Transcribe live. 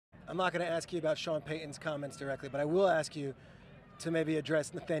I'm not going to ask you about Sean Payton's comments directly, but I will ask you to maybe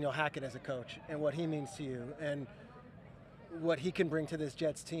address Nathaniel Hackett as a coach and what he means to you and what he can bring to this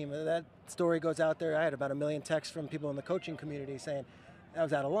Jets team. That story goes out there. I had about 1 million texts from people in the coaching community saying that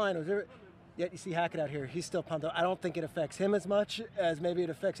was out of line. Yet you see Hackett out here, he's still pumped up. I don't think it affects him as much as maybe it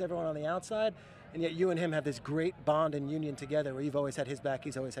affects everyone on the outside, and yet you and him have this great bond and union together where you've always had his back,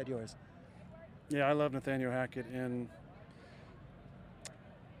 he's always had yours. Yeah, I love Nathaniel Hackett, and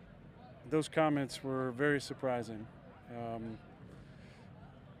those comments were very surprising.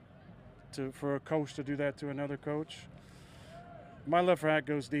 For a coach to do that to another coach. My love for Hack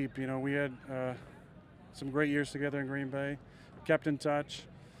goes deep. You know, we had some great years together in Green Bay, kept in touch.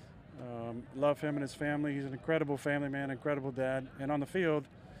 Love him and his family. He's an incredible family man, incredible dad. And on the field,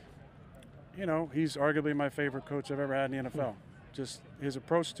 you know, he's arguably my favorite coach I've ever had in the NFL. Just his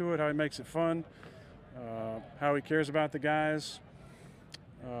approach to it, how he makes it fun, how he cares about the guys,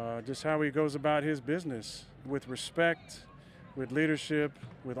 just how he goes about his business with respect, with leadership,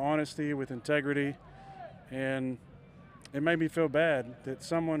 with honesty, with integrity. And it made me feel bad that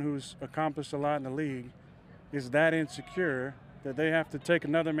someone who's accomplished a lot in the league is that insecure that they have to take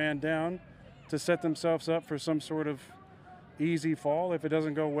another man down to set themselves up for some sort of easy fall if it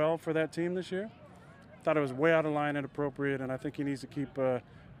doesn't go well for that team this year. Thought it was way out of line and inappropriate, and I think he needs to keep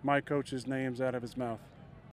my coach's names out of his mouth.